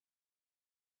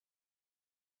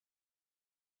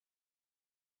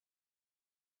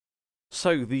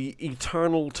So, the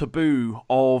eternal taboo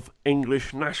of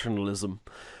English nationalism.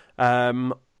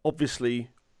 Obviously,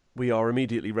 we are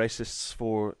immediately racists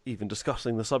for even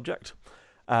discussing the subject.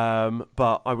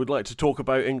 But I would like to talk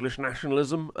about English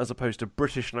nationalism as opposed to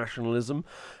British nationalism,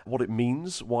 what it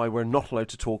means, why we're not allowed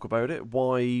to talk about it,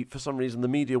 why, for some reason, the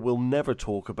media will never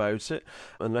talk about it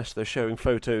unless they're showing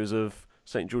photos of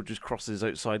St. George's crosses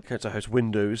outside council house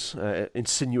windows,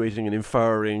 insinuating and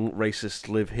inferring racists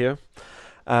live here.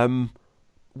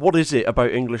 What is it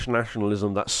about English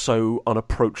nationalism that's so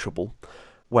unapproachable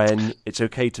when it's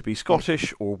okay to be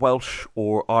Scottish or Welsh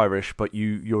or Irish, but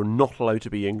you're not allowed to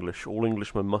be English? All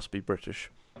Englishmen must be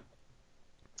British.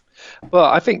 Well,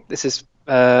 I think this is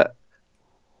a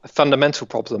fundamental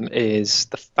problem is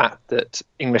the fact that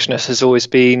Englishness has always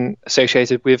been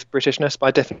associated with Britishness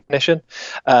by definition.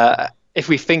 If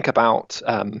we think about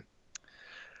how,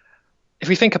 if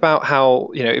you think about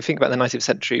the 19th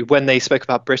century, when they spoke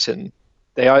about Britain,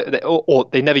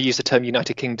 they never used the term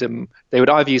United Kingdom. They would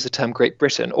either use the term Great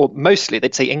Britain, or mostly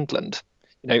they'd say England.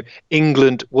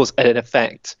 England was in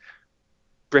effect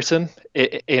Britain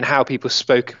in how people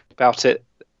spoke about it,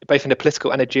 both in a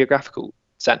political and a geographical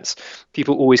sense.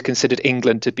 People always considered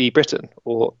England to be Britain,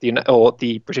 or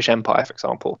the British Empire, for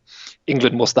example.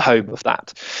 England was the home of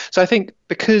that. So I think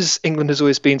because England has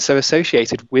always been so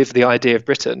associated with the idea of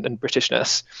Britain and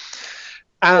Britishness,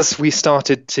 as we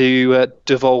started to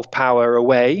devolve power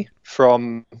away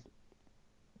from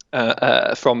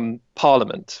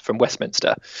Parliament, from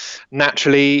Westminster,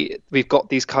 naturally we've got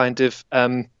these kind of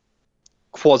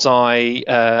quasi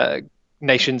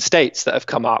nation states that have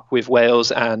come up with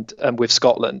Wales and with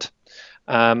Scotland.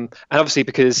 And obviously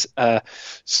because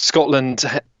Scotland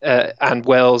and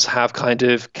Wales have kind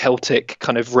of Celtic,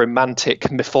 kind of romantic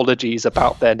mythologies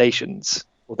about their nations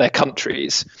or their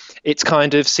countries, it's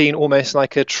kind of seen almost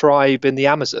like a tribe in the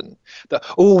Amazon. That,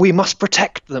 we must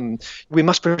protect them. We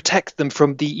must protect them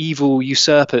from the evil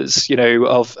usurpers,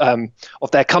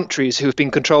 of their countries who have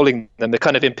been controlling them. The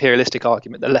kind of imperialistic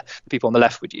argument that the people on the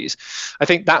left would use. I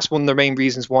think that's one of the main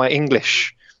reasons why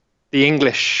the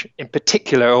English in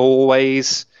particular, are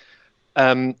always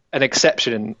an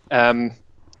exception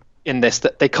in this,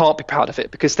 that they can't be proud of it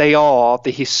because they are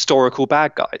the historical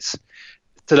bad guys.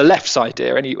 To the left side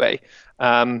here, anyway.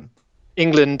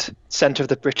 England, centre of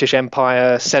the British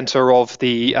Empire, centre of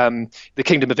the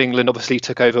Kingdom of England, obviously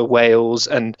took over Wales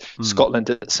and Scotland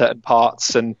at certain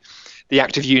parts, and the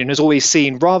Act of Union is always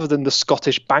seen, rather than the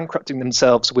Scottish bankrupting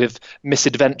themselves with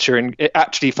misadventure, and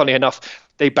actually, funny enough,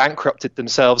 they bankrupted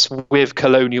themselves with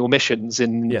colonial missions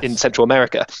in Central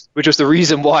America, which was the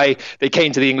reason why they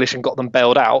came to the English and got them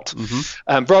bailed out.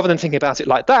 Mm-hmm. Rather than thinking about it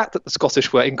like that the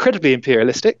Scottish were incredibly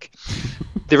imperialistic,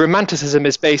 the romanticism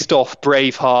is based off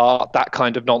Braveheart, that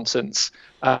kind of nonsense.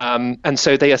 And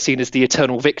so they are seen as the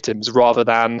eternal victims rather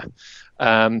than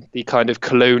the kind of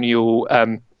colonial...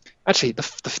 Actually,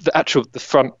 the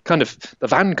front, kind of the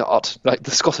vanguard, like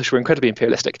the Scottish were incredibly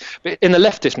imperialistic. But in the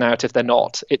leftist narrative, they're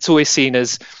not. It's always seen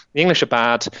as the English are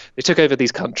bad, they took over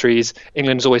these countries,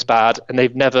 England's always bad, and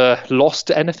they've never lost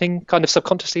anything, kind of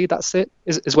subconsciously, that's it,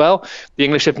 as well. The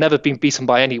English have never been beaten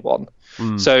by anyone.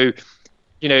 So,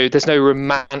 there's no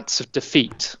romance of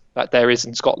defeat like there is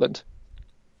in Scotland.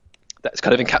 That's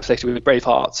kind of encapsulated with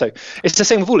Braveheart. So it's the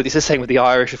same with all of these. It's the same with the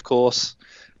Irish, of course.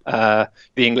 The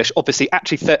English, obviously,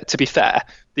 actually, to be fair,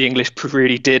 the English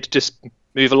really did just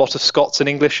move a lot of Scots and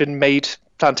English and made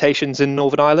plantations in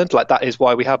Northern Ireland. Like, that is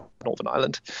why we have Northern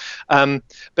Ireland.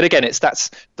 But again,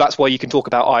 that's why you can talk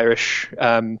about Irish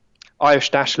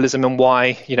nationalism and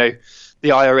why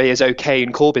the IRA is okay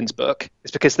in Corbyn's book.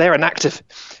 It's because they're an act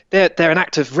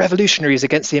of revolutionaries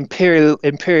against the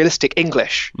imperialistic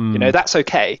English. That's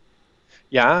okay.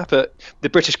 Yeah, but the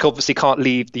British obviously can't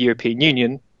leave the European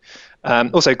Union.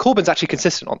 Also, Corbyn's actually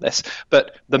consistent on this,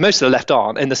 but most of the left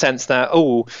aren't, in the sense that,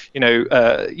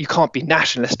 you can't be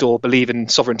nationalist or believe in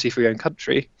sovereignty for your own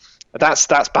country. That's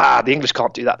bad. The English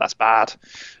can't do that. That's bad.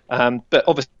 But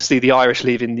obviously, the Irish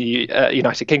leaving the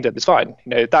United Kingdom is fine.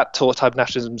 That type of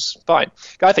nationalism's fine.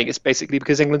 I think it's basically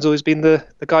because England's always been the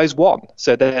guys won,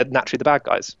 so they're naturally the bad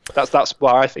guys. That's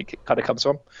where I think it kind of comes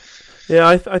from. Yeah,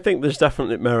 I think there's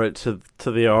definite merit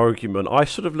to the argument. I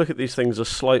sort of look at these things a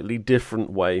slightly different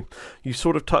way. You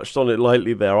sort of touched on it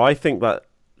lightly there. I think that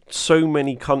so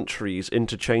many countries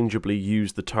interchangeably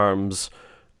use the terms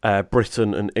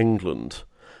Britain and England,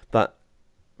 that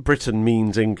Britain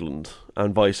means England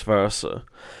and vice versa.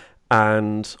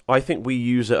 And I think we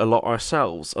use it a lot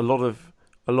ourselves. A lot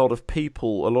of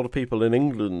people in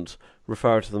England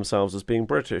refer to themselves as being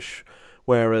British,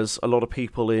 whereas a lot of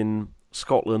people in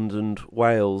Scotland and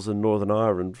Wales and Northern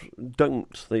Ireland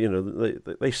don't. They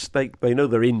know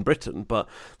they're in Britain, but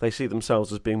they see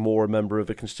themselves as being more a member of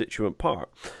a constituent part.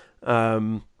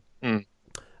 And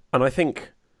I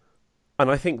think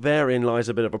therein lies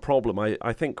a bit of a problem.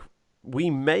 I think we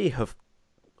may have.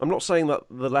 I'm not saying that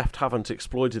the left haven't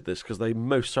exploited this, because they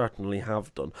most certainly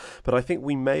have done, but I think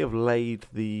we may have laid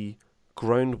the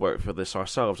groundwork for this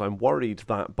ourselves. I'm worried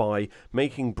that by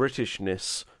making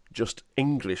Britishness just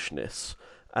Englishness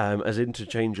as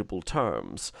interchangeable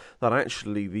terms, that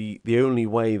actually the only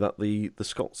way that the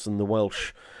Scots and the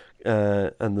Welsh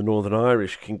and the Northern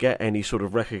Irish can get any sort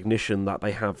of recognition that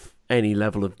they have any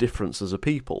level of difference as a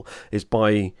people is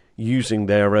by using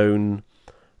their own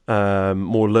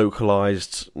more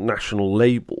localized national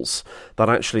labels. That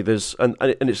actually there's and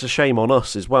it's a shame on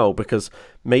us as well, because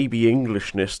maybe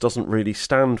Englishness doesn't really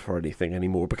stand for anything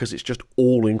anymore, because it's just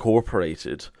all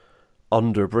incorporated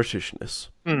under Britishness.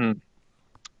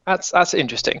 That's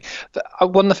interesting.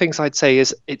 One of the things I'd say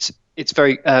is it's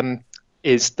very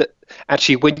is that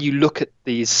actually when you look at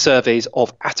these surveys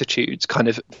of attitudes, kind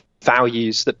of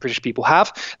values that British people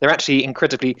have, they're actually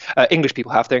incredibly English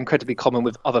people have. They're incredibly common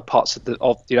with other parts of the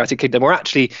United Kingdom. We're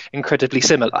actually incredibly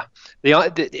similar.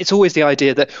 It's always the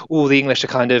idea that all the English are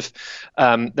kind of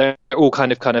they're all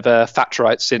kind of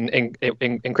Thatcherites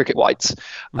in cricket whites,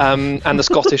 and the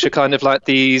Scottish are kind of like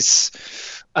these.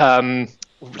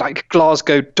 Like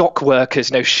Glasgow dock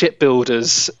workers,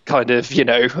 shipbuilders, kind of,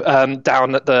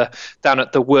 down at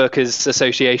the Workers'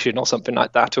 Association or something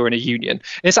like that, or in a union. And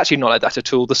it's actually not like that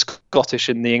at all. The Scottish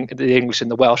and the English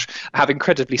and the Welsh have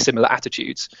incredibly similar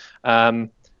attitudes. And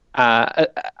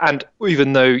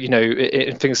even though,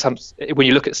 when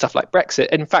you look at stuff like Brexit,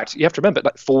 in fact, you have to remember,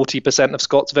 like 40% of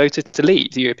Scots voted to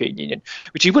leave the European Union,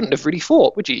 which you wouldn't have really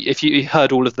thought, would you, if you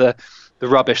heard all of the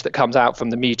rubbish that comes out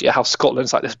from the media, how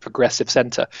Scotland's like this progressive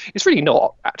centre. It's really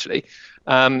not, actually.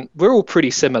 We're all pretty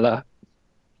similar.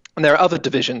 And there are other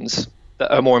divisions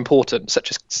that are more important, such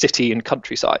as city and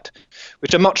countryside,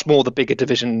 which are much more the bigger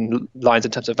division lines in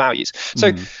terms of values.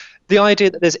 So the idea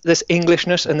that there's this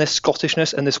Englishness and this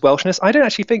Scottishness and this Welshness, I don't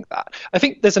actually think that. I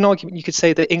think there's an argument you could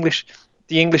say that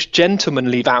the English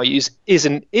gentlemanly values is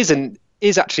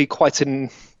actually quite an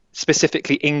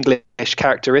specifically English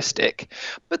characteristic,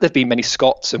 but there've been many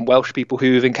Scots and Welsh people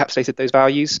who have encapsulated those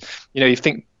values. You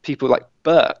think people like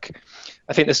Burke.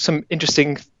 I think there's some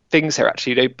interesting things here,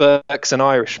 actually. Burke's an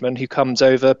Irishman who comes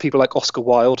over, people like Oscar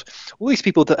Wilde, all these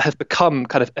people that have become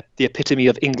kind of the epitome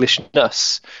of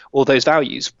Englishness, all those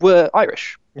values, were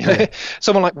Irish.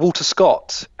 Someone like Walter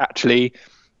Scott actually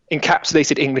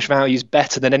encapsulated English values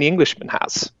better than any Englishman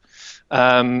has.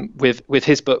 With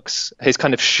his books, his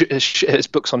kind of his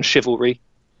books on chivalry.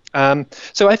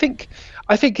 So I think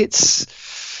it's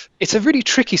a really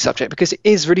tricky subject, because it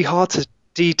is really hard to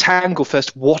detangle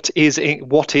first what is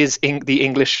the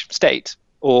English state,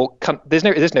 or there's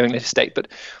no English state, but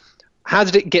how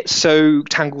did it get so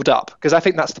tangled up? Because I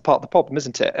think that's the part of the problem,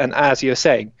 isn't it? And as you're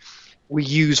saying, we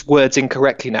use words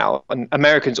incorrectly now, and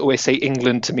Americans always say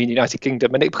England to mean United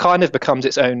Kingdom, and it kind of becomes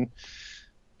its own.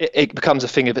 It becomes a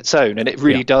thing of its own, and it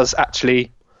really does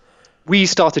actually. We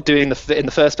started doing in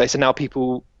the first place, and now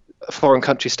foreign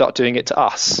countries start doing it to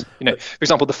us. For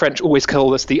example, the French always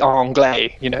call us the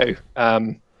Anglais. A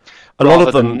lot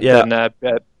of them,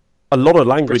 a lot of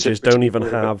languages don't even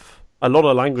have. A lot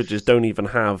of languages don't even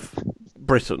have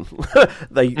Britain.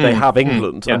 they have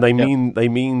England, and they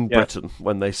mean Britain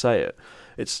when they say it.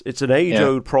 It's an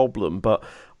age-old problem, but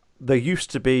there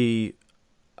used to be.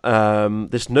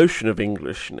 This notion of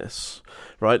Englishness,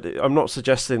 right? I'm not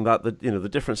suggesting that the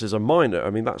differences are minor. I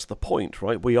mean, that's the point,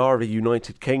 right? We are a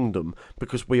United Kingdom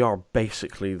because we are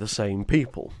basically the same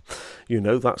people.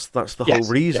 That's the whole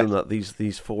reason that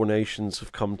these four nations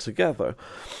have come together.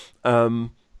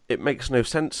 It makes no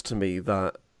sense to me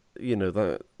that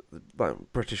that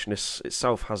Britishness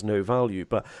itself has no value,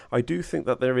 but I do think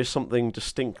that there is something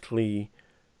distinctly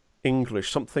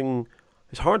English, something.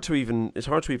 It's hard to even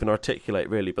articulate,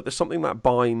 really, but there's something that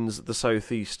binds the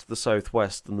southeast, the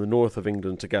southwest, and the north of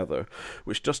England together,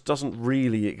 which just doesn't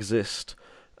really exist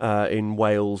in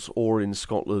Wales or in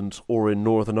Scotland or in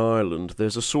Northern Ireland.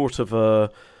 There's a sort of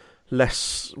a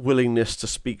less willingness to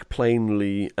speak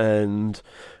plainly and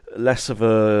less of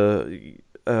a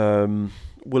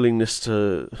willingness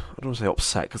to, I don't want to say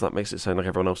upset, because that makes it sound like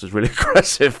everyone else is really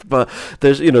aggressive, but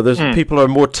there's people are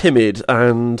more timid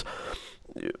and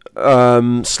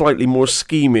slightly more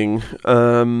scheming,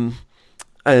 and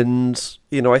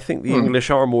I think the English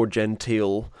are more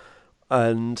genteel,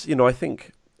 and I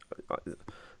think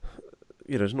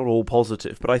it's not all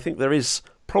positive, but I think there is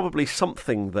probably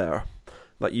something there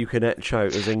that you can etch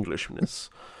out as Englishness.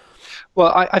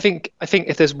 Well, I think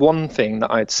if there's one thing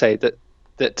that I'd say that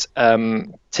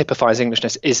typifies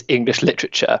Englishness is English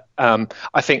literature.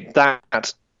 I think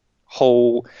that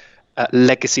whole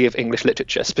legacy of English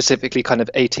literature, specifically kind of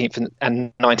 18th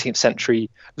and 19th century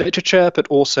literature, but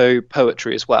also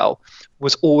poetry as well,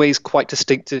 was always quite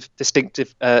distinctly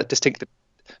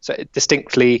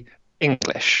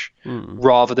English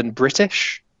rather than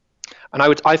British. And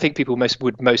I think people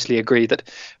would mostly agree that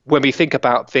when we think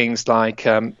about things like,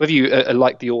 whether you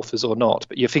like the authors or not,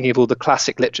 but you're thinking of all the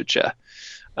classic literature,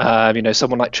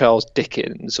 someone like Charles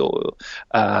Dickens or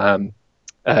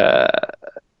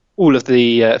all of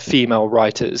the female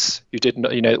writers who did,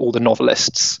 all the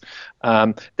novelists,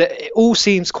 that it all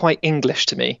seems quite English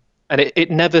to me. And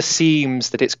it never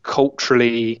seems that it's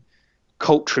culturally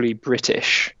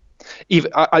British.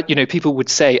 Even people would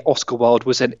say Oscar Wilde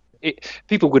was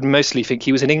people would mostly think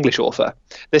he was an English author.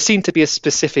 There seemed to be a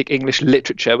specific English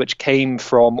literature which came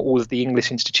from all of the English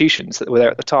institutions that were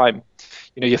there at the time.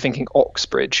 You're thinking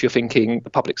Oxbridge, you're thinking the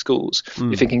public schools,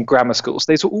 you're thinking grammar schools.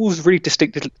 These were all really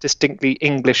distinctly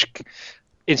English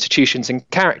institutions in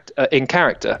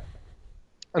character.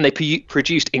 And they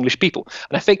produced English people.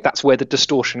 And I think that's where the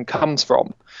distortion comes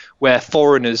from, where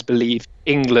foreigners believe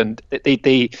England,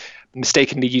 they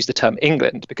mistakenly use the term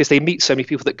England because they meet so many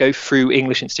people that go through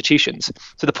English institutions,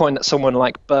 to the point that someone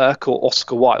like Burke or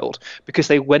Oscar Wilde, because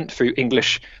they went through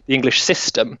the English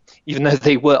system, even though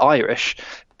they were Irish,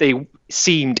 they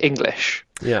seemed English.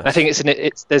 Yeah, I think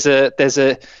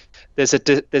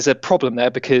there's a problem there,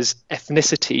 because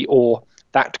ethnicity or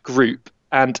that group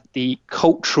and the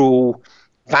cultural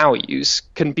values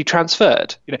can be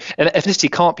transferred. And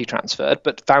ethnicity can't be transferred,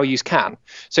 but values can.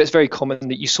 So it's very common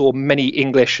that you saw many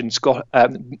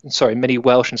many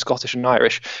Welsh and Scottish and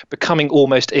Irish becoming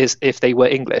almost as if they were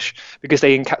English, because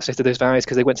they encapsulated those values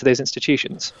because they went to those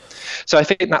institutions. So I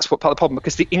think that's what part of the problem,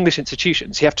 because the English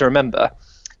institutions, you have to remember,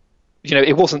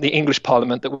 it wasn't the English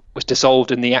Parliament that was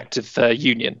dissolved in the Act of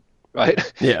Union,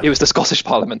 right? Yeah. It was the Scottish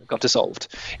Parliament that got dissolved.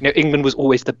 England was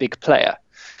always the big player.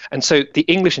 And so the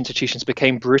English institutions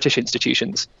became British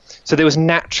institutions. So there was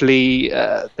naturally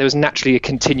a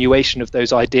continuation of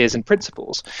those ideas and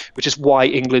principles, which is why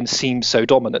England seemed so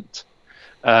dominant.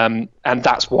 And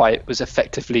that's why it was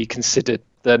effectively considered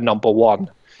the number one.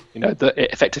 That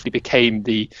it effectively became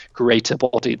the greater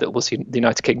body that was the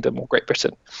United Kingdom or Great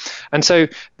Britain. And so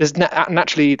there's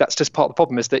naturally, that's just part of the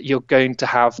problem, is that you're going to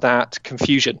have that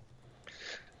confusion.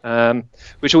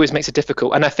 Which always makes it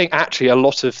difficult. And I think actually a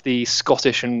lot of the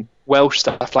Scottish and Welsh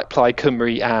stuff, like Plaid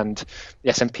Cymru and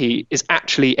the SNP, is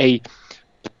actually a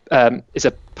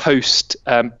post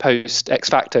ex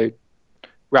facto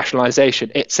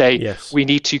rationalization. It's we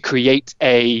need to create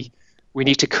a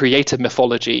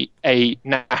mythology, a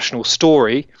national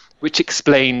story, which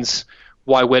explains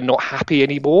why we're not happy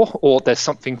anymore, or there's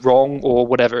something wrong, or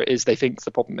whatever it is they think the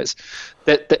problem is,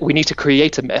 that we need to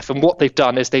create a myth. And what they've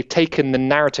done is they've taken the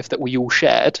narrative that we all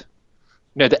shared,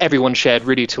 that everyone shared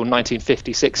really till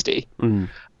 1950-60,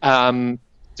 to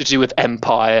do with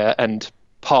empire and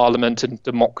parliament and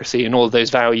democracy and all of those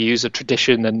values of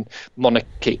tradition and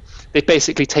monarchy. They've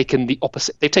basically taken the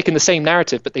opposite. They've taken the same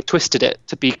narrative, but they've twisted it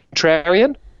to be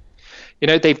contrarian.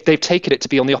 They've taken it to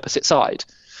be on the opposite side.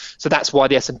 So that's why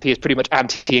the SNP is pretty much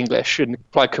anti-English and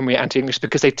Plaid Cymru anti-English,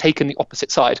 because they've taken the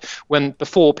opposite side. When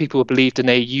before people believed in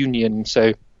a union,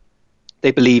 so they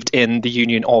believed in the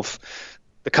union of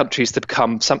the countries to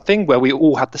become something where we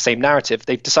all had the same narrative.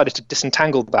 They've decided to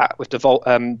disentangle that with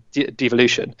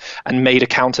devolution and made a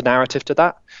counter narrative to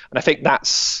that. And I think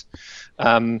that's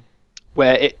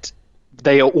where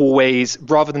they are always,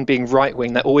 rather than being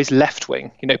right-wing, they're always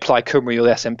left-wing. Plaid Cymru or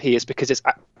the SNP is because it's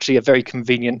actually a very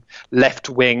convenient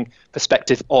left-wing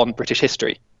perspective on British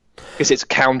history, because it's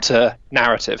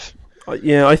counter-narrative.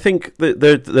 Yeah, I think that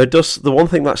there does, the one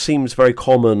thing that seems very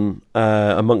common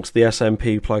amongst the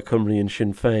SNP, Plaid Cymru and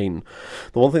Sinn Féin,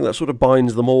 the one thing that sort of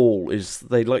binds them all is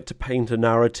they like to paint a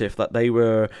narrative that they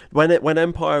were, when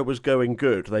Empire was going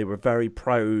good, they were very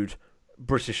proud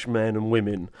British men and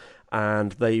women,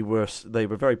 and they were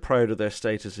very proud of their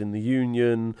status in the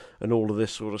Union and all of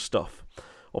this sort of stuff.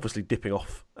 Obviously dipping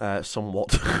off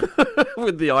somewhat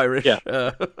with the Irish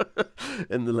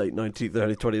in the late 19th,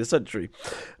 early 20th century.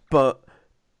 But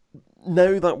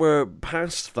now that we're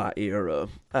past that era,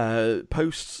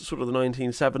 post sort of the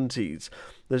 1970s,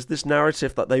 there's this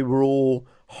narrative that they were all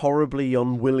horribly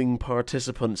unwilling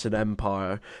participants in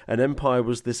Empire, and Empire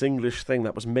was this English thing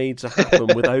that was made to happen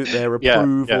without their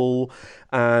approval,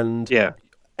 and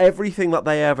everything that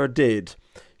they ever did,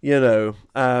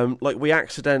 Like we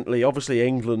accidentally, obviously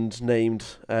England named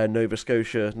Nova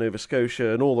Scotia,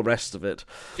 and all the rest of it.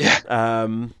 Yeah.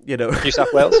 New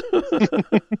South Wales.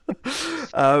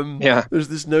 There's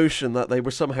this notion that they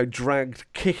were somehow dragged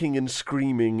kicking and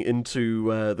screaming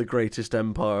into the greatest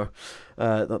empire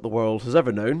that the world has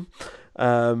ever known.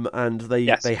 And they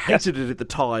hated it at the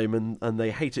time, and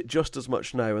they hate it just as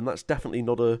much now, and that's definitely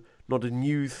not a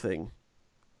new thing.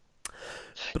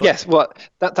 But yes, well,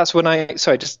 that's when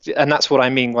and that's what I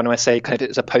mean when I say kind of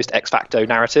it's a post ex facto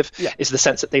narrative, is the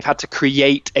sense that they've had to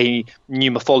create a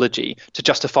new mythology to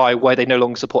justify why they no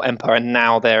longer support empire, and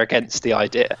now they're against the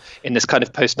idea in this kind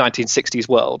of post 1960s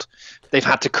world. They've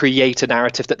had to create a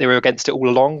narrative that they were against it all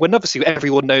along, when obviously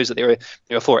everyone knows that they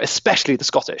were for it, especially the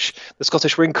Scottish. The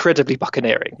Scottish were incredibly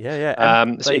buckeneering.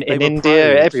 In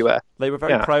India, everywhere. They were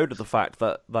very proud of the fact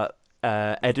that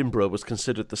Edinburgh was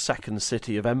considered the second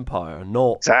city of empire,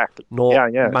 not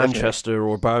Manchester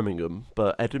definitely. Or Birmingham,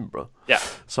 but Edinburgh. Yeah.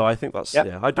 So I think that's I do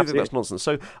absolutely. Think that's nonsense.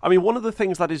 So I mean, one of the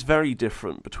things that is very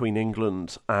different between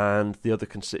England and the other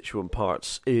constituent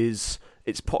parts is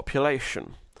its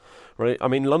population. Right? I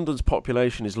mean, London's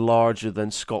population is larger than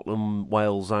Scotland,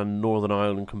 Wales, and Northern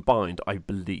Ireland combined, I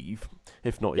believe.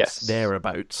 If not, it's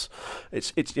thereabouts.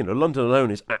 It's London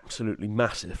alone is absolutely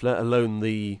massive. Let alone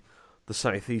the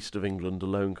southeast of England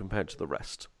alone compared to the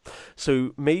rest.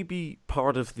 So maybe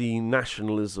part of the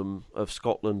nationalism of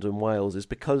Scotland and Wales is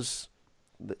because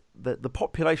the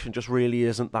population just really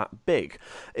isn't that big.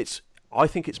 I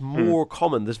think it's more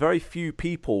common. There's very few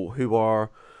people who are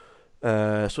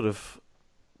sort of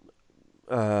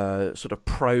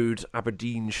proud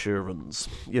Aberdeenshireans.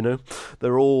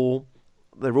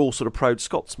 They're all sort of proud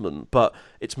Scotsmen, but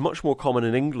it's much more common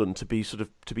in England to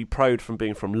be proud from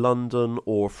being from London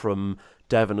or from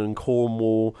Devon and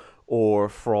Cornwall or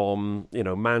from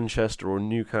Manchester or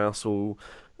Newcastle,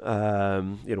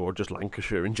 or just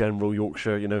Lancashire in general,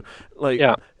 Yorkshire.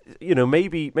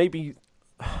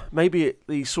 Maybe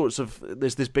these sorts of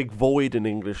there's this big void in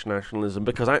English nationalism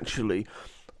because actually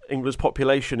England's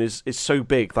population is so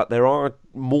big that there are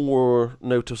more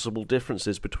noticeable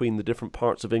differences between the different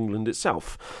parts of England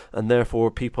itself, and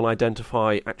therefore people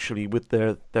identify actually with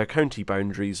their county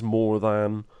boundaries more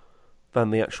than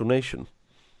the actual nation.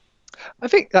 I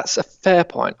think that's a fair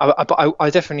point, but I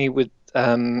definitely would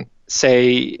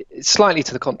say slightly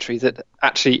to the contrary that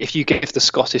actually if you give the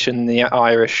Scottish and the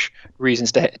Irish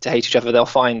reasons to hate each other, they'll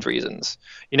find reasons.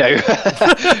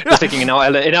 Just thinking in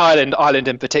Ireland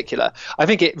in particular, I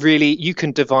think it really, you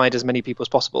can divide as many people as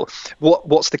possible.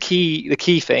 What's the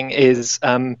key thing is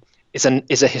a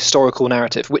historical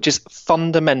narrative, which is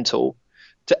fundamental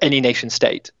to any nation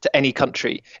state, to any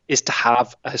country, is to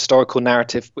have a historical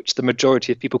narrative which the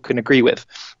majority of people can agree with.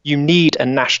 You need a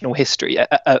national history,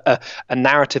 a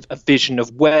narrative, a vision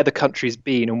of where the country's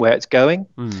been and where it's going.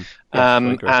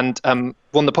 And one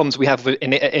of the problems we have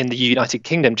in the United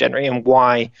Kingdom generally, and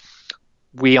why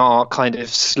we are kind of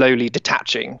slowly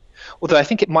detaching, although I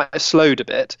think it might have slowed a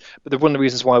bit, but one of the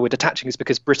reasons why we're detaching is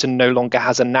because Britain no longer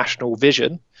has a national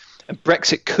vision, and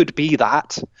Brexit could be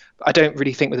that. But I don't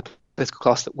really think with the political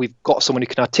class that we've got someone who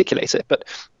can articulate it. But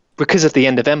because of the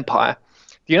end of empire,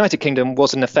 the United Kingdom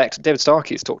was in effect, David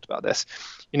Starkey's talked about this,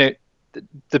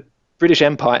 the British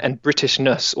Empire and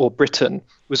Britishness, or Britain,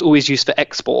 was always used for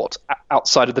export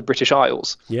outside of the British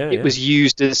Isles. It was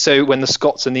used as, so when the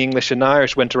Scots and the English and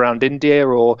Irish went around India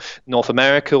or North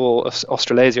America or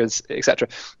Australasia, etc.,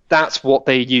 that's what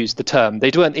they used the term.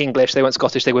 They weren't English, they weren't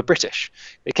Scottish, they were British.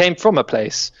 They came from a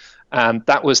place, and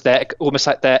that was almost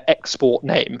like their export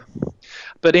name.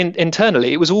 But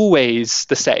internally, it was always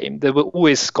the same. There were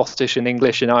always Scottish and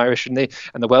English and Irish and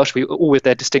the Welsh, all with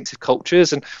their distinctive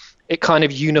cultures, and it kind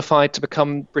of unified to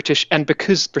become British. And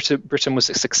because Britain was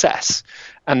a success,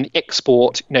 and the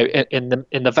export, in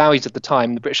the values of the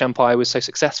time, the British Empire was so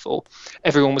successful,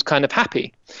 everyone was kind of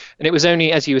happy. And it was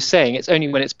only, as you were saying, it's only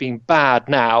when it's been bad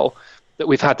now that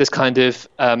we've had this kind of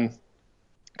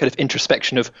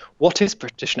introspection of what is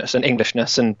Britishness and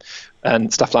Englishness and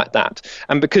stuff like that.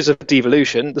 And because of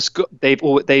devolution,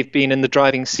 they've been in the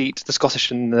driving seat. The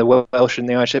Scottish and the Welsh and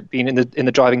the Irish have been in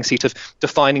the driving seat of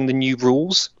defining the new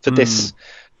rules for this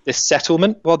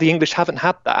settlement, while the English haven't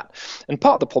had that. And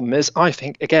part of the problem is, I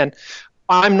think, again,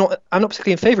 I'm not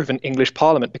particularly in favour of an English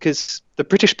Parliament, because the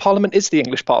British Parliament is the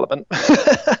English Parliament.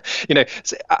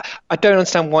 So I don't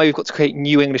understand why we've got to create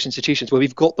new English institutions where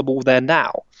we've got them all there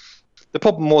now. The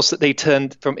problem was that they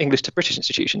turned from English to British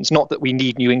institutions, not that we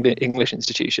need new English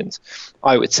institutions,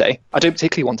 I would say. I don't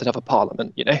particularly want another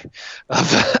parliament,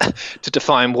 to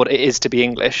define what it is to be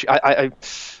English.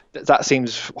 That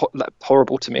seems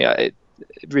horrible to me.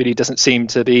 it really doesn't seem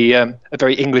to be a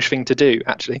very English thing to do,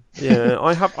 actually. Yeah,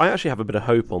 I actually have a bit of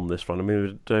hope on this front. I mean,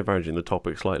 we're diverging the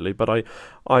topic slightly, but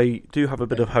I do have a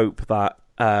bit of hope that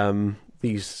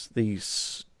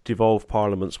these devolved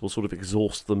parliaments will sort of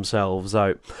exhaust themselves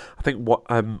out.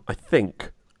 I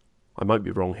think I might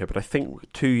be wrong here, but I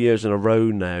think 2 years in a row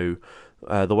now,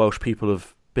 the Welsh people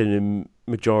have been in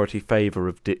majority favour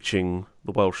of ditching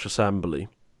the Welsh Assembly.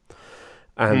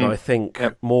 And I think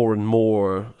more and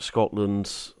more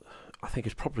Scotland, I think,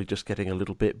 is probably just getting a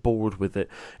little bit bored with it.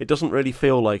 It doesn't really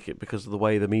feel like it because of the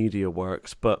way the media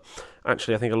works, but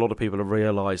actually I think a lot of people have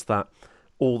realised that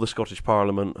all the Scottish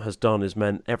Parliament has done is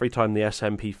meant every time the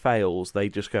SNP fails, they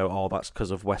just go, oh, that's because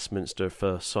of Westminster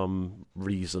for some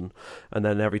reason. And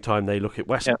then every time they look at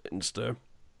Westminster,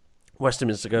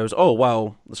 Westminster goes, oh,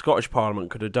 well, the Scottish Parliament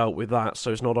could have dealt with that,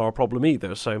 so it's not our problem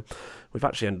either. So we've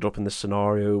actually ended up in this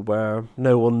scenario where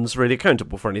no one's really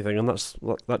accountable for anything, and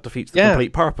that defeats the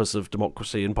complete purpose of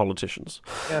democracy and politicians.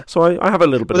 Yeah. So I have a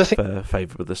little bit of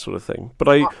favour with this sort of thing. But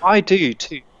I do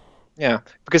too. Yeah,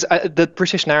 because the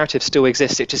British narrative still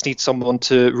exists. It just needs someone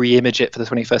to re-image it for the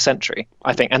 21st century,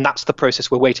 I think. And that's the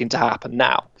process we're waiting to happen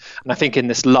now. And I think in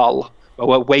this lull, while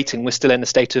we're waiting, we're still in a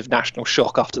state of national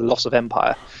shock after the loss of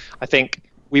empire. I think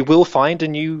we will find a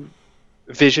new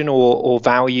vision or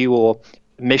value or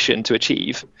mission to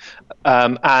achieve.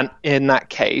 And in that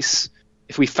case,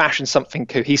 if we fashion something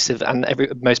cohesive and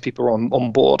most people are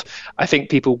on board, I think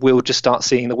people will just start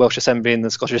seeing the Welsh Assembly and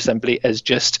the Scottish Assembly as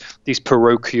just these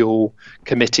parochial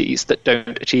committees that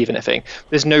don't achieve anything.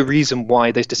 There's no reason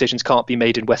why those decisions can't be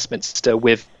made in Westminster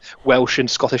with Welsh and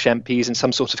Scottish MPs in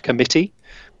some sort of committee.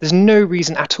 There's no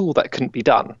reason at all that couldn't be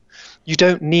done. You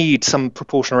don't need some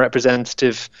proportional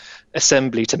representative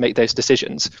assembly to make those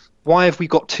decisions. Why have we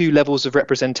got 2 levels of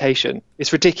representation?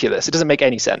 It's ridiculous. It doesn't make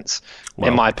any sense,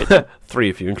 in my opinion. 3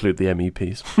 if you include the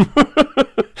MEPs.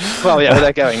 Well, yeah,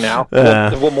 they're going now.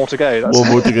 One more to go. One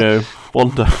more to go.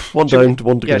 One down,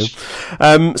 one to go.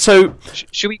 So,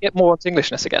 should we get more onto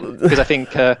Englishness again? Because I think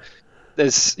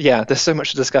there's so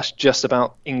much to discuss just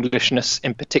about Englishness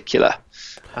in particular,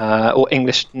 or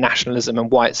English nationalism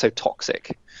and why it's so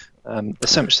toxic. There's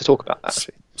so much to talk about,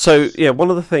 actually. So, yeah, one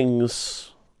of the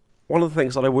things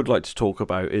that I would like to talk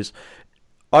about is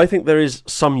I think there is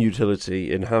some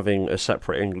utility in having a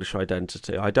separate English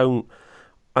identity. I don't,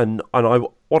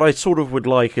 what I sort of would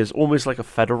like is almost like a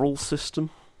federal system,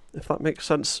 if that makes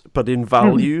sense, but in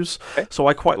values. Okay. So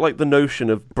I quite like the notion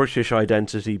of British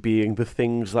identity being the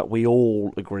things that we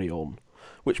all agree on,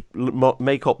 which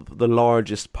make up the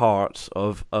largest part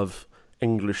of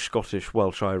English, Scottish,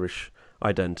 Welsh, Irish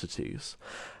identities.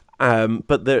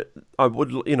 But I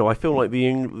feel like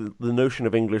the notion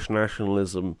of English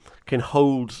nationalism can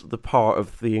hold the part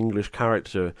of the English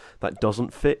character that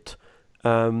doesn't fit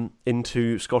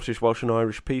into Scottish, Welsh, and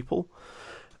Irish people.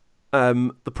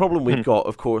 The problem we've got,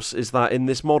 of course, is that in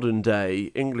this modern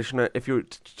day, if you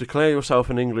declare yourself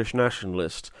an English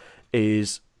nationalist,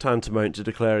 is tantamount to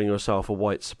declaring yourself a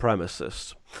white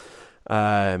supremacist.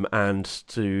 And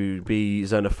to be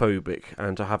xenophobic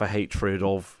and to have a hatred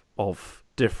of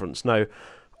difference. Now,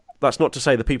 that's not to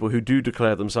say the people who do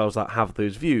declare themselves that have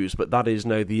those views, but that is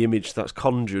now the image that's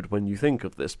conjured when you think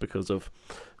of this because of,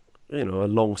 a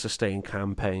long sustained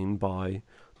campaign by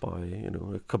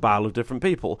a cabal of different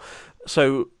people.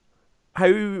 So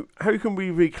how can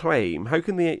we reclaim? How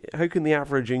can the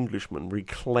average Englishman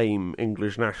reclaim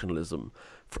English nationalism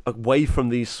away from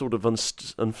these sort of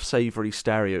unsavoury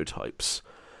stereotypes,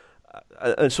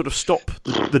 and sort of stop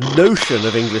the notion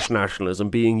of English nationalism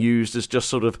being used as just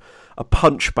sort of a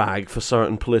punch bag for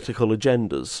certain political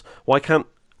agendas? Why can't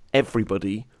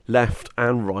everybody, left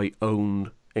and right,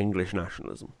 own English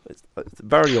nationalism? It's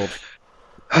very odd.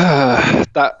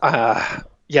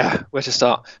 Where to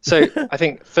start? So I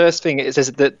think first thing is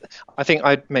that I think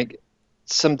I'd make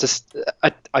some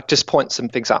I'd just point some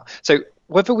things out. So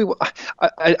whether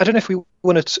I don't know if we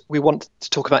want to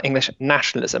talk about English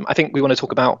nationalism. I think we want to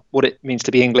talk about what it means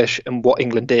to be English and what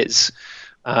England is.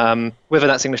 Whether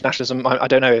that's English nationalism, I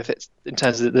don't know if it's in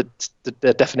terms of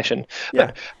the definition. Yeah.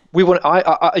 But we want. I'm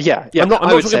not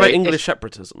talking about English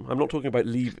separatism. I'm not talking about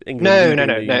England.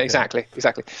 No. Exactly.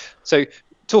 So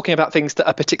talking about things that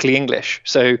are particularly English.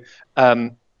 So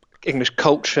English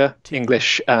culture,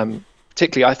 English.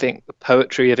 Particularly, I think, the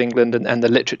poetry of England and the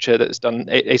literature that was done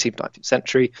 18th, 19th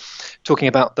century, talking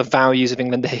about the values of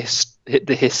England, the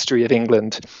history of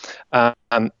England,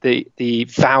 the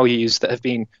values that have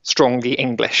been strongly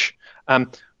English.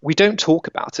 We don't talk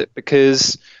about it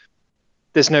because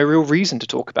there's no real reason to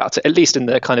talk about it, at least in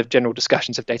the kind of general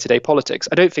discussions of day-to-day politics.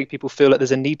 I don't think people feel like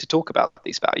there's a need to talk about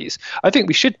these values. I think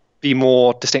we should be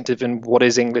more distinctive in what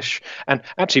is English, and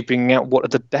actually bringing out what are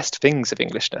the best things of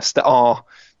Englishness that are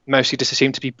mostly just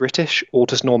assumed to be British or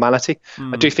just normality.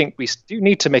 I do think we do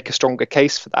need to make a stronger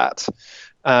case for that.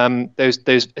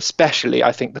 Those especially,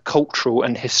 I think, the cultural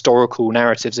and historical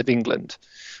narratives of England.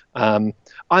 I'm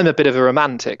a bit of a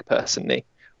romantic, personally.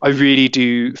 I really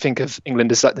do think of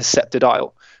England as like the sceptred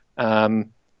isle.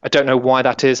 I don't know why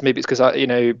that is. Maybe it's because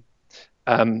a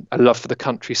love for the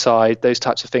countryside, those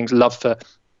types of things, love for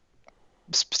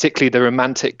particularly the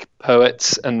romantic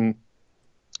poets and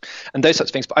those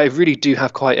sorts of things. But I really do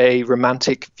have quite a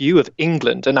romantic view of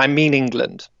England, and I mean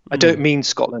England. I don't mean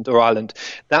Scotland or Ireland.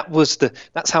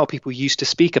 That's how people used to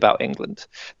speak about England.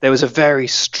 There was a very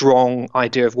strong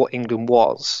idea of what England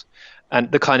was and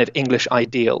the kind of English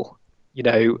ideal,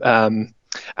 and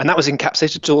that was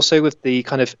encapsulated also with the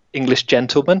kind of English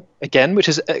gentleman, again, which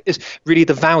is really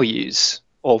the values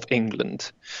of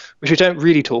England, which we don't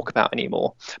really talk about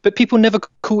anymore. But people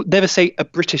never say a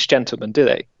British gentleman, do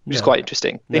they? Which is quite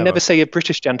interesting. They never say a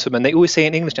British gentleman. They always say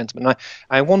an English gentleman.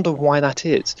 I wonder why that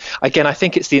is. Again, I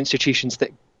think it's the institutions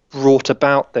that brought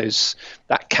about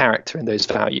that character and those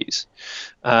values.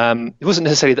 It wasn't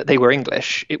necessarily that they were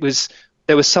English.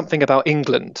 There was something about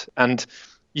England, and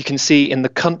you can see in the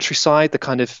countryside the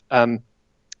kind of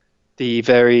the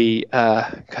very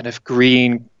kind of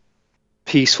green,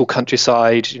 peaceful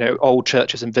countryside, old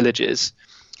churches and villages.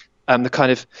 The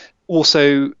kind of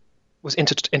also was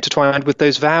intertwined with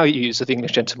those values of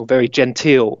English gentlemen, very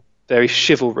genteel, very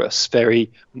chivalrous,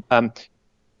 very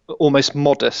almost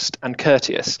modest and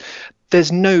courteous.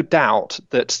 There's no doubt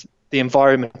that the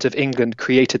environment of England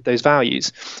created those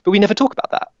values, but we never talk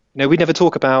about that. We never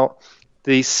talk about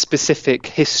the specific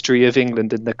history of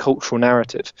England in the cultural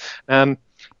narrative.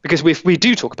 Because if we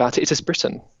do talk about it, it's as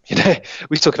Britain.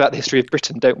 We talk about the history of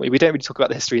Britain, don't we? We don't really talk about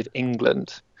the history of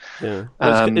England. Yeah,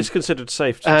 it's considered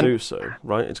safe to do so,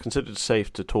 right? It's considered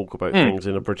safe to talk about things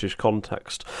in a British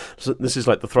context. So this is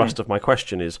like the thrust of my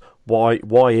question: is why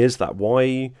is that?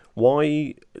 Why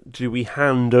do we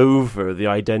hand over the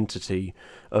identity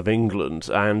of England,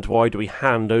 and why do we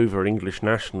hand over English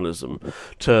nationalism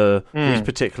to these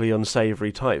particularly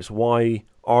unsavoury types? Why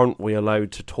aren't we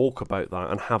allowed to talk about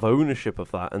that and have ownership of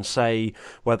that and say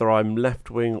whether I'm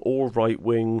left-wing or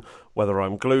right-wing, whether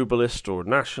I'm globalist or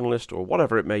nationalist or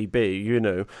whatever it may be?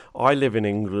 I live in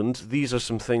England. These are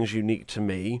some things unique to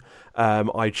me.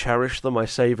 I cherish them, I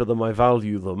savour them, I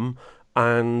value them,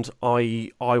 and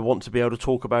I want to be able to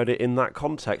talk about it in that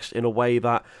context in a way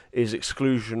that is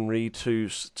exclusionary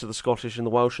to the Scottish and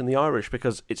the Welsh and the Irish,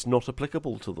 because it's not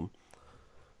applicable to them.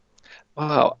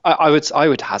 Wow, I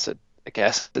would hazard I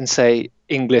guess, and say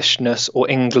Englishness or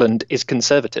England is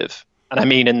conservative. And I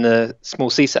mean in the small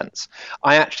c sense.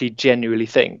 I actually genuinely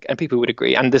think, and people would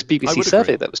agree, and this BBC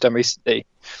survey that was done recently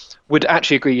would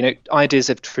actually agree, ideas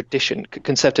of tradition,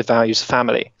 conservative values,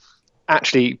 family.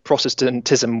 Actually,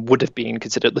 Protestantism would have been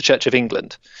considered the Church of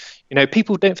England.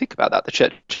 People don't think about that, the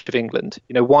Church of England.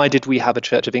 Why did we have a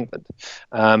Church of England?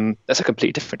 That's a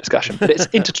completely different discussion. But it's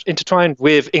intertwined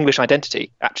with English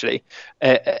identity, actually,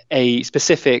 a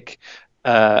specific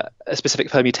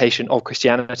permutation of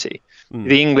Christianity.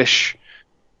 The English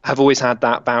have always had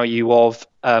that value of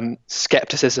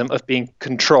skepticism, of being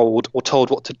controlled or told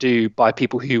what to do by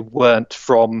people who weren't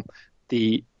from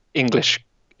the English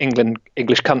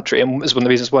country, and was one of the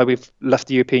reasons why we've left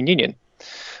the European Union.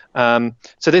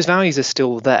 So those values are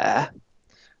still there,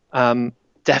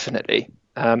 definitely.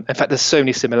 In fact, there's so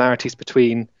many similarities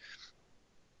between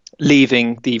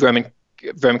leaving the Roman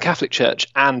Catholic Church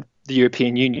and the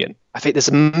European Union. I think there's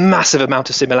a massive amount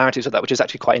of similarities with that, which is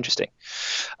actually quite interesting.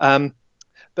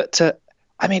 But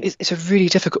it's a really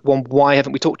difficult one. Why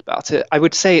haven't we talked about it? I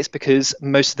would say it's because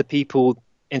most of the people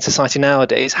in society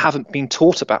nowadays haven't been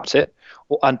taught about it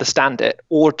or understand it,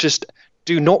 or just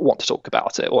do not want to talk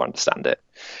about it or understand it.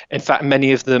 In fact,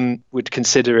 many of them would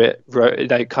consider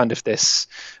it kind of this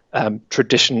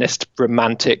traditionalist,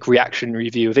 romantic, reactionary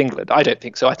view of England. I don't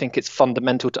think so. I think it's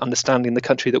fundamental to understanding the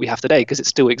country that we have today, because it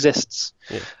still exists.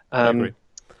 Yeah, I agree.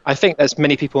 I think as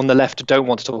many people on the left don't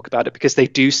want to talk about it because they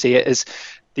do see it as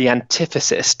the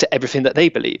antithesis to everything that they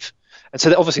believe. And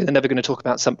so obviously they're never going to talk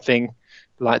about something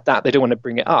like that. They don't want to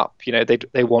bring it up.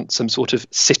 They want some sort of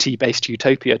city-based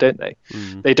utopia, don't they?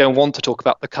 They don't want to talk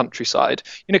about the countryside,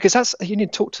 because that's, you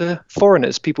need to talk to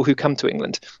foreigners, people who come to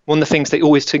England. One of the things they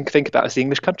always think about is the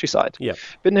English countryside. Yeah.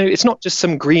 But no, it's not just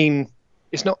some green.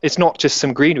 It's not just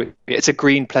some greenery. It's a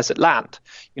green, pleasant land.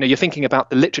 You're thinking about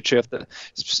the literature of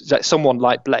someone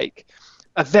like Blake,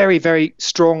 a very, very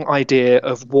strong idea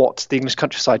of what the English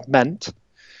countryside meant,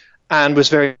 and was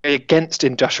very against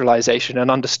industrialization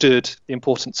and understood the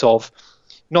importance of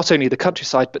not only the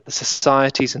countryside, but the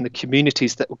societies and the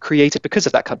communities that were created because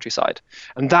of that countryside.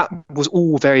 And that was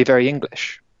all very, very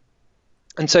English.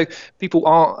 And so people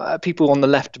on the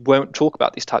left won't talk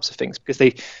about these types of things because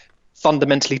they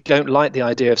fundamentally don't like the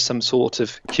idea of some sort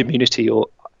of community or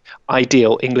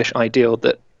ideal, English ideal,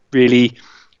 that really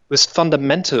was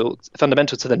fundamental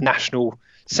to the national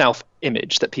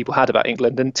self-image that people had about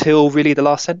England until really the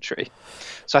last century.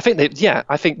 So I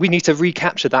think we need to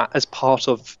recapture that as part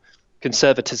of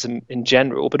conservatism in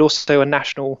general, but also a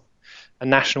national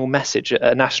message,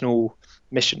 a national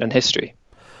mission and history.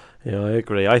 Yeah, I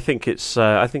agree. I think it's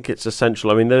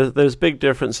essential. I mean, there's big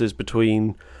differences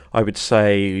between, I would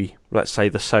say, let's say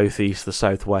the southeast, the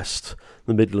southwest,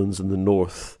 the Midlands, and the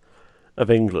north of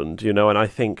England. And I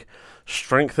think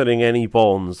strengthening any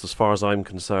bonds, as far as I'm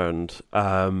concerned,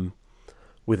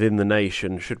 within the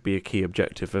nation should be a key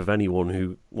objective of anyone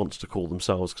who wants to call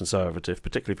themselves conservative,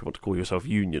 particularly if you want to call yourself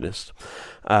unionist.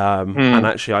 And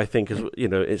actually, I think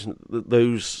it's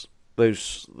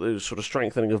those sort of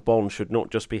strengthening of bonds should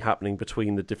not just be happening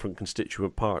between the different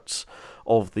constituent parts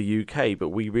of the UK, but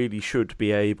we really should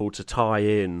be able to tie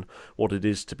in what it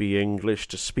is to be English,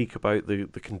 to speak about the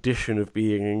condition of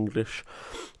being English.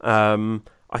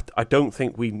 I don't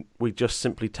think we just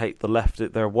simply take the left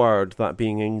at their word that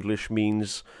being English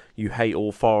means you hate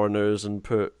all foreigners and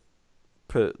put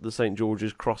the St.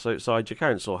 George's Cross outside your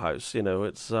council house.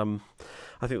 It's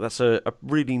I think that's a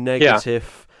really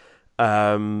negative.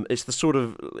 It's the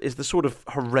sort of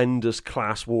horrendous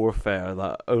class warfare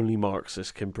that only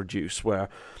Marxists can produce, where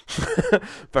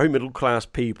very middle class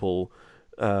people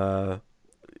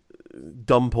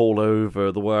dump all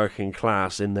over the working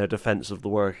class in their defence of the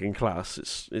working class.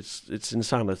 It's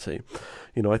insanity.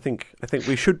 I think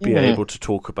we should be able to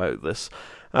talk about this.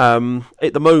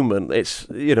 At the moment, it's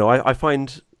I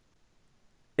find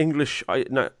English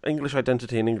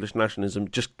identity and English nationalism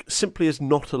just simply is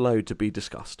not allowed to be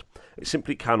discussed. It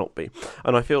simply cannot be.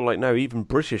 And I feel like now even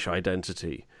British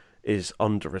identity is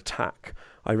under attack.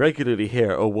 I regularly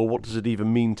hear, oh, well, what does it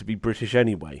even mean to be British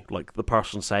anyway? Like the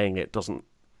person saying it doesn't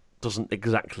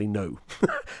exactly know.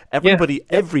 Everybody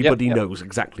knows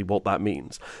exactly what that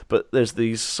means. But there's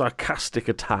these sarcastic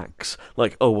attacks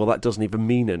like, oh, well, that doesn't even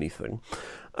mean anything.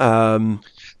 This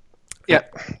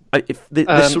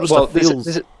sort of stuff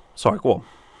feels... Sorry, go on.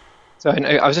 So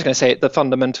I was just going to say the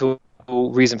fundamental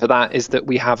reason for that is that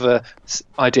we have a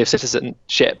idea of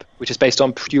citizenship which is based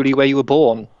on purely where you were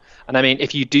born. And I mean,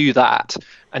 if you do that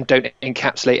and don't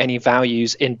encapsulate any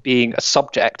values in being a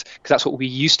subject, because that's what we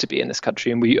used to be in this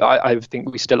country, and I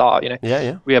think we still are,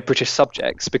 we are British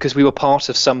subjects because we were part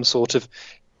of some sort of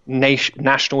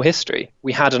national history.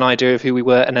 We had an idea of who we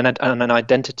were and an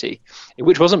identity,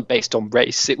 which wasn't based on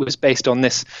race. It was based on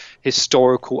this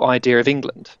historical idea of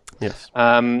England. Yes.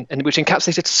 And which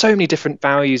encapsulated so many different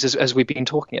values as we've been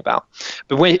talking about.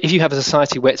 But if you have a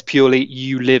society where it's purely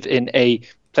you live in a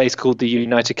place called the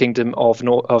United Kingdom of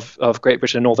Great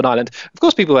Britain and Northern Ireland, of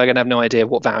course people are going to have no idea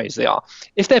what values they are.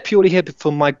 If they're purely here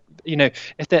for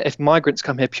if migrants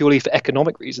come here purely for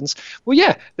economic reasons, well,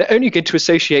 yeah, they're only going to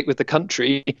associate with the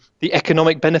country the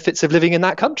economic benefits of living in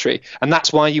that country. And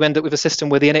that's why you end up with a system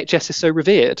where the NHS is so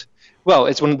revered. Well,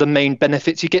 it's one of the main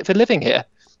benefits you get for living here.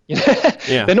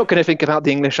 Yeah. They're not going to think about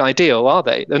the English ideal, are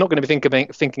they? They're not going to be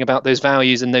thinking about those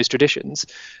values and those traditions.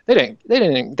 They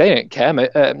don't care.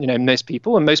 Most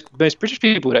people and most British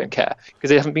people don't care because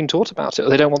they haven't been taught about it or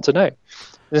they don't want to know.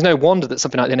 There's no wonder that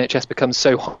something like the NHS becomes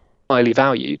so highly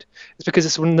valued. It's because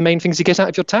it's one of the main things you get out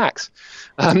of your tax.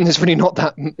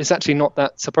 It's actually not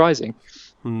that surprising.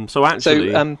 So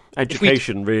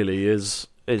education really is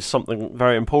something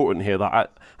very important here.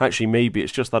 That actually maybe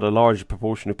it's just that a large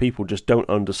proportion of people just don't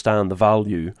understand the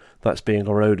value that's being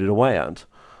eroded away at.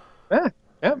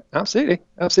 Yeah, absolutely,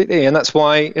 and that's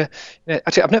why.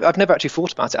 Actually, I've never actually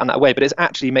thought about it in that way, but it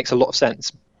actually makes a lot of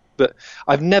sense. But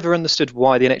I've never understood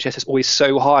why the NHS is always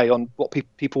so high on what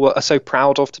people are so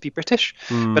proud of to be British.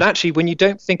 But actually, when you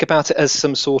don't think about it as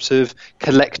some sort of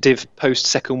collective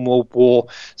post-Second World War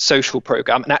social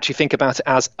program and actually think about it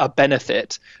as a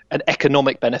benefit, an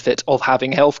economic benefit of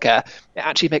having healthcare, it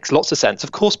actually makes lots of sense.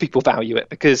 Of course, people value it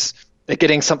because they're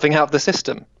getting something out of the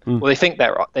system. Well, they think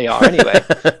they are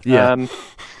anyway.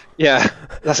 Yeah,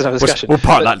 that's another discussion. We'll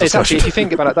part that discussion. It's actually, if you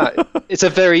think about it like that, it's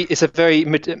a very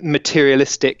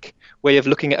materialistic way of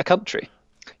looking at a country.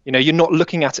 You're not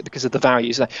looking at it because of the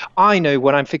values. I know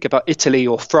when I'm thinking about Italy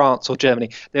or France or Germany,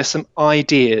 there's some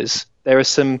ideas. There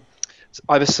are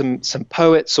either some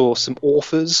poets or some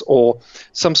authors or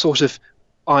some sort of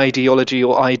ideology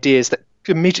or ideas that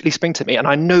immediately spring to me, and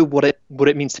I know what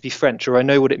it means to be French, or I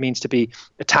know what it means to be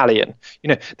Italian.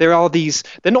 There are these.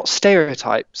 They're not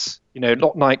stereotypes.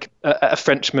 Not like a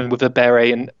Frenchman with a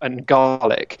beret and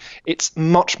garlic. It's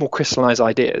much more crystallized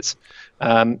ideas.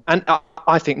 And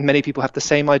I think many people have the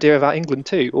same idea about England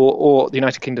too, or the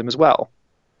United Kingdom as well.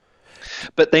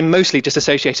 But they mostly just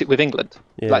associate it with England.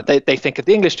 Yeah. Like they think of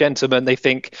the English gentleman, they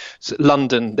think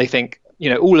London, they think,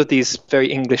 all of these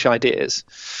very English ideas.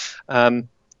 And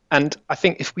I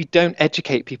think if we don't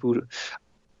educate people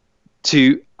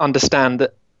to understand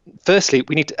that, firstly,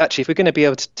 we need to actually, if we're going to be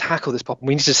able to tackle this problem,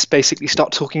 we need to just basically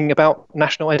start talking about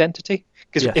national identity.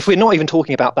 Because if we're not even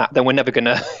talking about that, then we're never going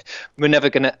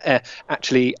to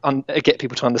actually get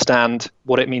people to understand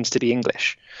what it means to be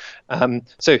English.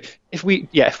 So if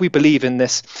we believe in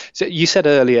this, so you said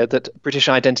earlier that British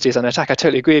identity is under attack. I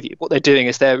totally agree with you. What they're doing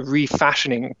is they're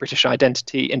refashioning British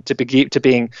identity into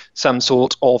being some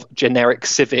sort of generic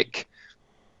civic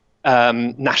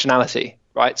nationality.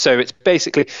 Right, so it's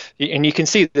basically, and you can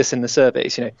see this in the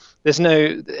surveys.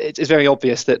 It's very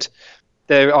obvious that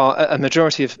there are a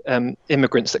majority of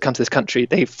immigrants that come to this country.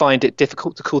 They find it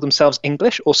difficult to call themselves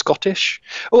English or Scottish.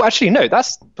 Oh, actually, no,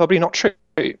 that's probably not true.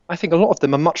 I think a lot of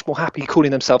them are much more happy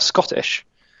calling themselves Scottish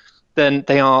than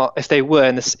they are if they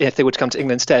were to come to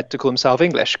England instead to call themselves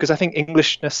English. Because I think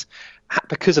Englishness,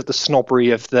 because of the snobbery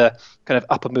of the kind of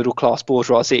upper middle class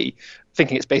bourgeoisie,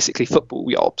 thinking it's basically football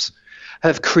yobs,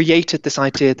 have created this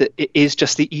idea that it is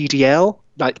just the EDL,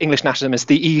 like English nationalism is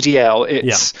the EDL.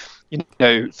 It's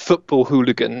football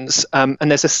hooligans, and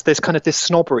there's kind of this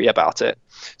snobbery about it.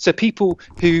 So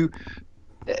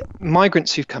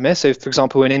migrants who've come here, so for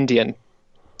example, an Indian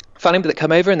family that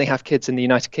come over and they have kids in the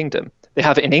United Kingdom, they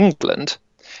have it in England,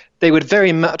 they would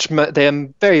they are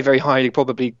very, very highly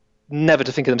probably never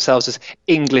to think of themselves as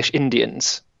English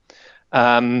Indians.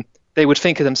 They would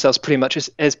think of themselves pretty much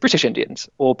as British Indians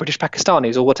or British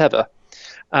Pakistanis or whatever.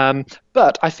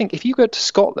 But I think if you go to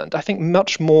Scotland, I think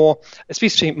much more,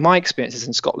 especially my experiences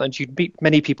in Scotland, you'd meet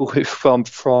many people who from,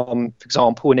 for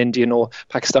example, an Indian or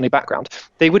Pakistani background,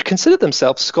 they would consider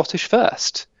themselves Scottish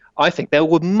first. I think they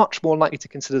were much more likely to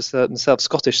consider themselves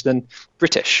Scottish than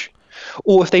British.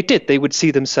 Or if they did, they would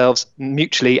see themselves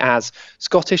mutually as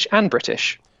Scottish and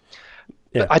British.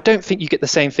 Yeah. I don't think you get the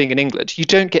same thing in England. You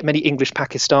don't get many English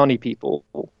Pakistani people,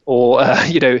 or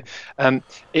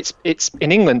it's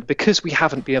in England because we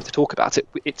haven't been able to talk about it.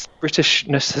 It's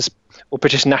Britishness or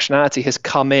British nationality has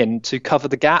come in to cover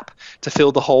the gap, to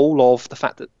fill the hole of the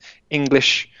fact that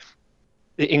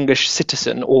the English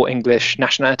citizen or English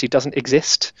nationality doesn't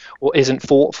exist or isn't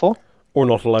fought for. Or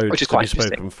not allowed to be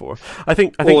spoken for. I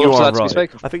think you are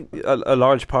right. I think a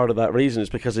large part of that reason is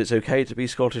because it's okay to be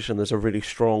Scottish, and there's a really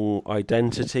strong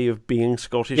identity of being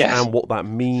Scottish and what that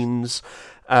means.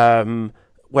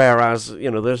 Whereas,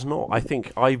 there's not.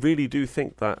 I really do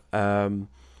think that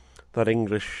that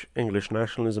English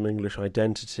nationalism, English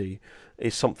identity,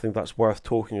 is something that's worth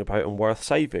talking about and worth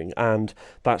saving, and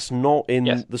that's not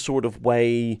in the sort of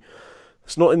way.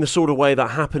 It's not in the sort of way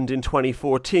that happened in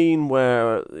 2014,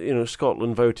 where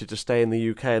Scotland voted to stay in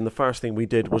the UK, and the first thing we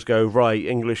did was go right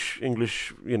English,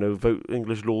 vote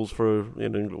English laws for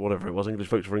whatever it was, English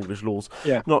votes for English laws.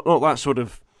 Yeah. Not that sort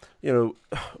of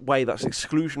way that's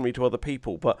exclusionary to other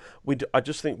people, but I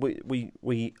just think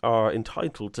we are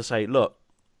entitled to say, look,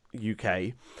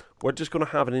 UK, we're just going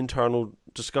to have an internal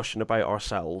discussion about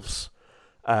ourselves.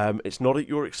 It's not at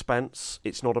your expense.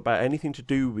 It's not about anything to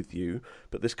do with you,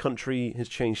 but this country has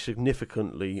changed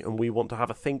significantly, and we want to have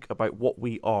a think about what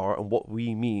we are and what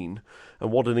we mean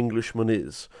and what an Englishman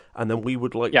is. And then we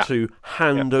would like to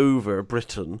hand over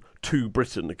Britain to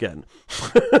Britain again.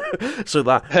 So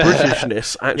that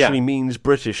Britishness actually means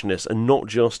Britishness and not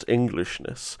just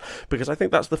Englishness. Because I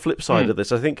think that's the flip side of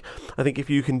this. I think if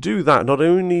you can do that, not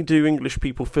only do English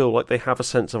people feel like they have a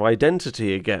sense of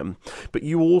identity again, but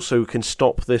you also can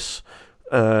stop this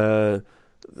the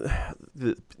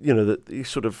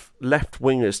sort of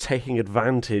left-wingers taking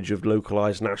advantage of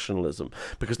localised nationalism,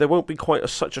 because there won't be quite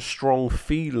such a strong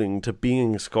feeling to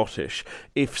being Scottish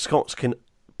if Scots can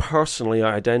personally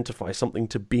identify something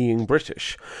to being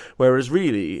British. Whereas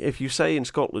really, if you say in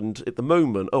Scotland at the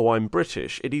moment, oh, I'm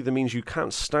British, it either means you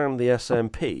can't stand the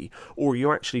SNP, or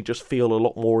you actually just feel a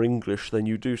lot more English than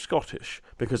you do Scottish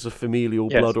because of familial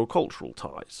blood or cultural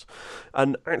ties.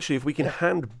 And actually, if we can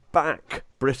hand back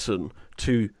Britain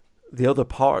to the other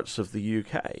parts of the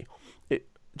UK, do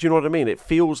you know what I mean? It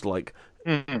feels like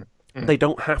they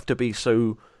don't have to be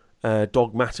so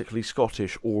dogmatically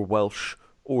Scottish or Welsh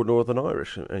or Northern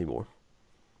Irish anymore.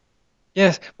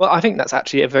 Yes, well, I think that's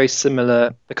actually a very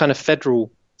similar, the kind of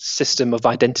federal system of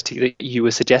identity that you were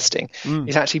suggesting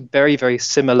is actually very, very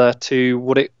similar to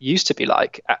what it used to be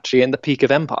like actually in the peak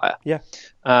of empire. Yeah.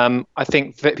 I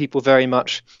think that people very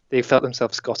much, they felt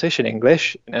themselves Scottish and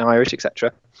English and Irish,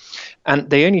 etc. And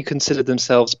they only considered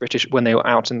themselves British when they were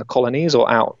out in the colonies or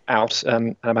out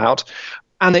and about.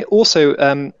 And they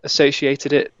also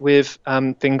associated it with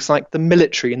things like the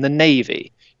military and the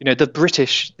navy. You know, the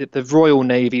British, the Royal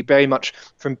Navy, very much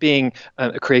from being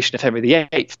a creation of Henry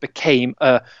VIII, became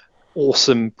a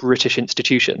awesome British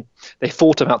institution. They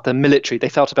thought about the military. They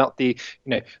felt about the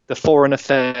foreign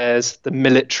affairs, the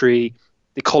military,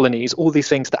 the colonies, all these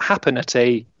things that happen at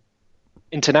a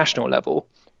international level,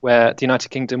 where the United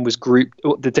Kingdom was grouped,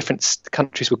 or the different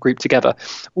countries were grouped together.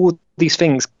 All these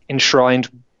things enshrined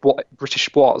what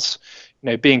British was. You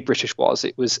know, being British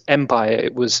it was empire.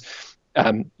 It was,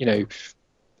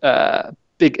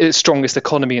 strongest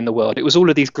economy in the world. It was all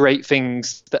of these great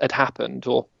things that had happened.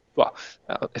 Or, well,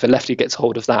 if a lefty gets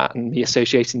hold of that and me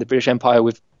associating the British Empire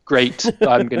with great,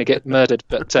 I'm going to get murdered.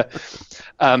 But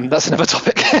that's another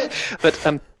topic.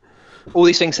 But all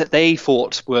these things that they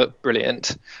thought were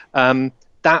brilliant,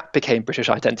 that became British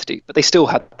identity, but they still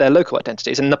had their local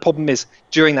identities. And the problem is,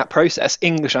 during that process,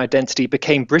 English identity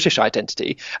became British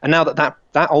identity. And now that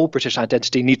old British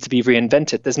identity needs to be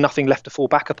reinvented, there's nothing left to fall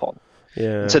back upon.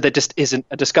 Yeah. So there just isn't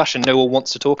a discussion. No one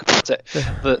wants to talk about it.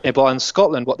 But in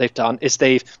Scotland, what they've done is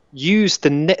they've used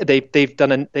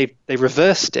they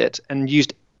reversed it and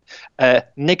used a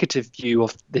negative view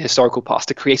of the historical past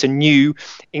to create a new,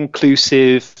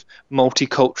 inclusive,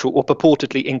 multicultural, or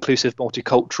purportedly inclusive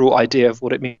multicultural idea of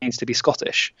what it means to be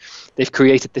Scottish. They've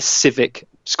created this civic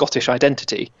Scottish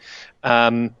identity,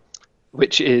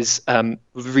 which is the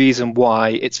reason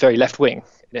why it's very left-wing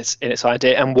in its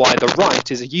idea, and why the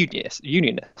right is a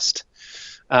unionist.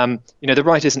 The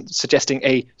right isn't suggesting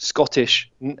a Scottish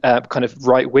kind of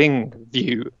right-wing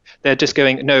view. They're just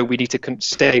going, no, we need to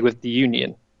stay with the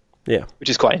union. Yeah, which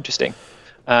is quite interesting.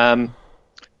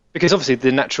 Because obviously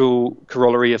the natural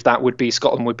corollary of that would be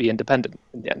Scotland would be independent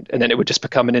in the end, and then it would just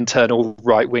become an internal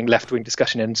right-wing, left-wing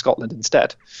discussion in Scotland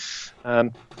instead.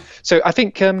 So I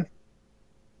think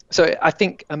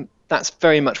that's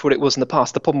very much what it was in the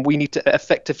past. The problem, we need to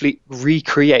effectively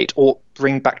recreate or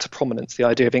bring back to prominence the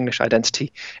idea of English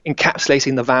identity,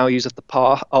 encapsulating the values of the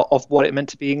past, of what it meant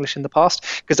to be English in the past,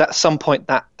 because at some point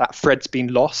that thread's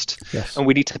been lost. Yes. And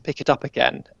we need to pick it up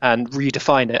again and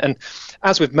redefine it. And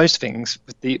as with most things,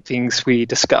 with the things we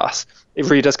discuss, it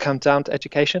really does come down to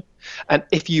education. And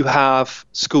if you have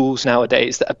schools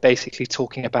nowadays that are basically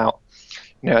talking about,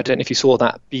 I don't know if you saw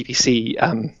that BBC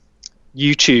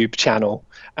YouTube channel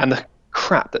and the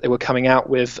crap that they were coming out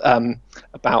with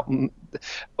about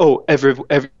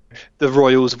the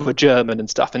royals were German and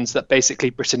stuff, and that basically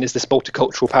Britain is this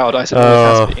multicultural paradise and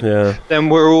always has been. Yeah. Then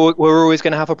we're always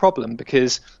going to have a problem,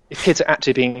 because if kids are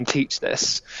actually being taught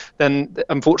this, then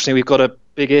unfortunately we've got a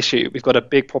big issue. We've got a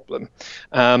big problem.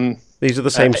 These are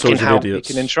the same sorts of idiots.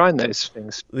 We can enshrine those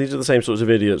things. These are the same sorts of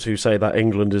idiots who say that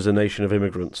England is a nation of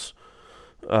immigrants.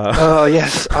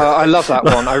 Yes, I love that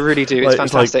one. I really do. It's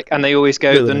fantastic. And they always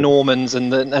go the Normans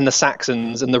and the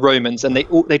Saxons and the Romans, and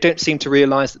they don't seem to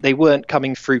realise that they weren't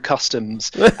coming through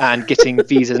customs and getting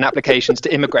visas and applications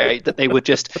to immigrate. That they were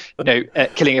just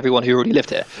killing everyone who already lived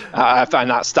here. I find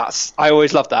that's I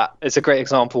always love that. It's a great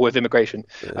example with immigration.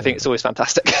 Yeah. I think it's always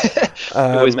fantastic. It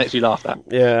always makes me laugh. That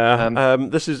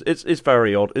it's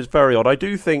very odd. It's very odd. I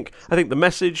think the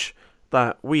message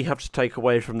that we have to take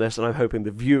away from this, and I'm hoping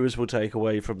the viewers will take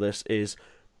away from this, is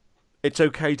it's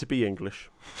okay to be English.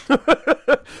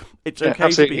 It's okay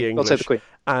to be English. God save the Queen.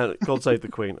 And God save the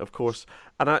Queen, of course.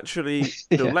 And actually,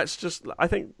 I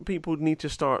think people need to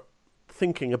start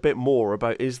thinking a bit more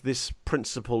about, is this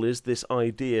principle, is this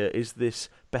idea, is this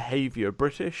behaviour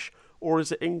British, or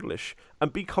is it English?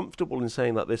 And be comfortable in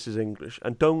saying that this is English,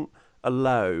 and don't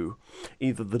allow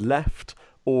either the left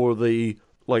or the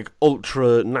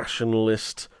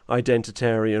ultra-nationalist,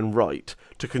 identitarian right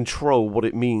to control what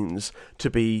it means to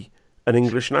be an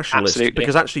English nationalist. Absolutely.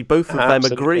 Because actually both of them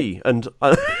agree, and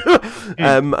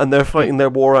they're fighting their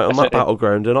war out on that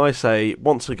battleground. And I say,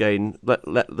 once again, let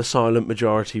the silent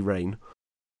majority reign.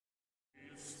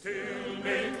 Still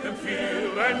make them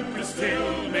feel, and we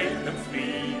still make them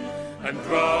flee, and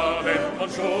draw them on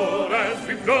shore as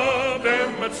we draw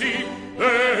them at sea.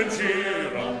 Then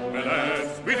cheer up, my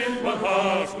lads, within one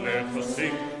heart let us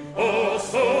sing. O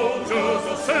soldiers,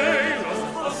 O sailors,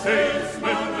 O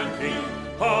statesmen and king,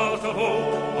 heart of old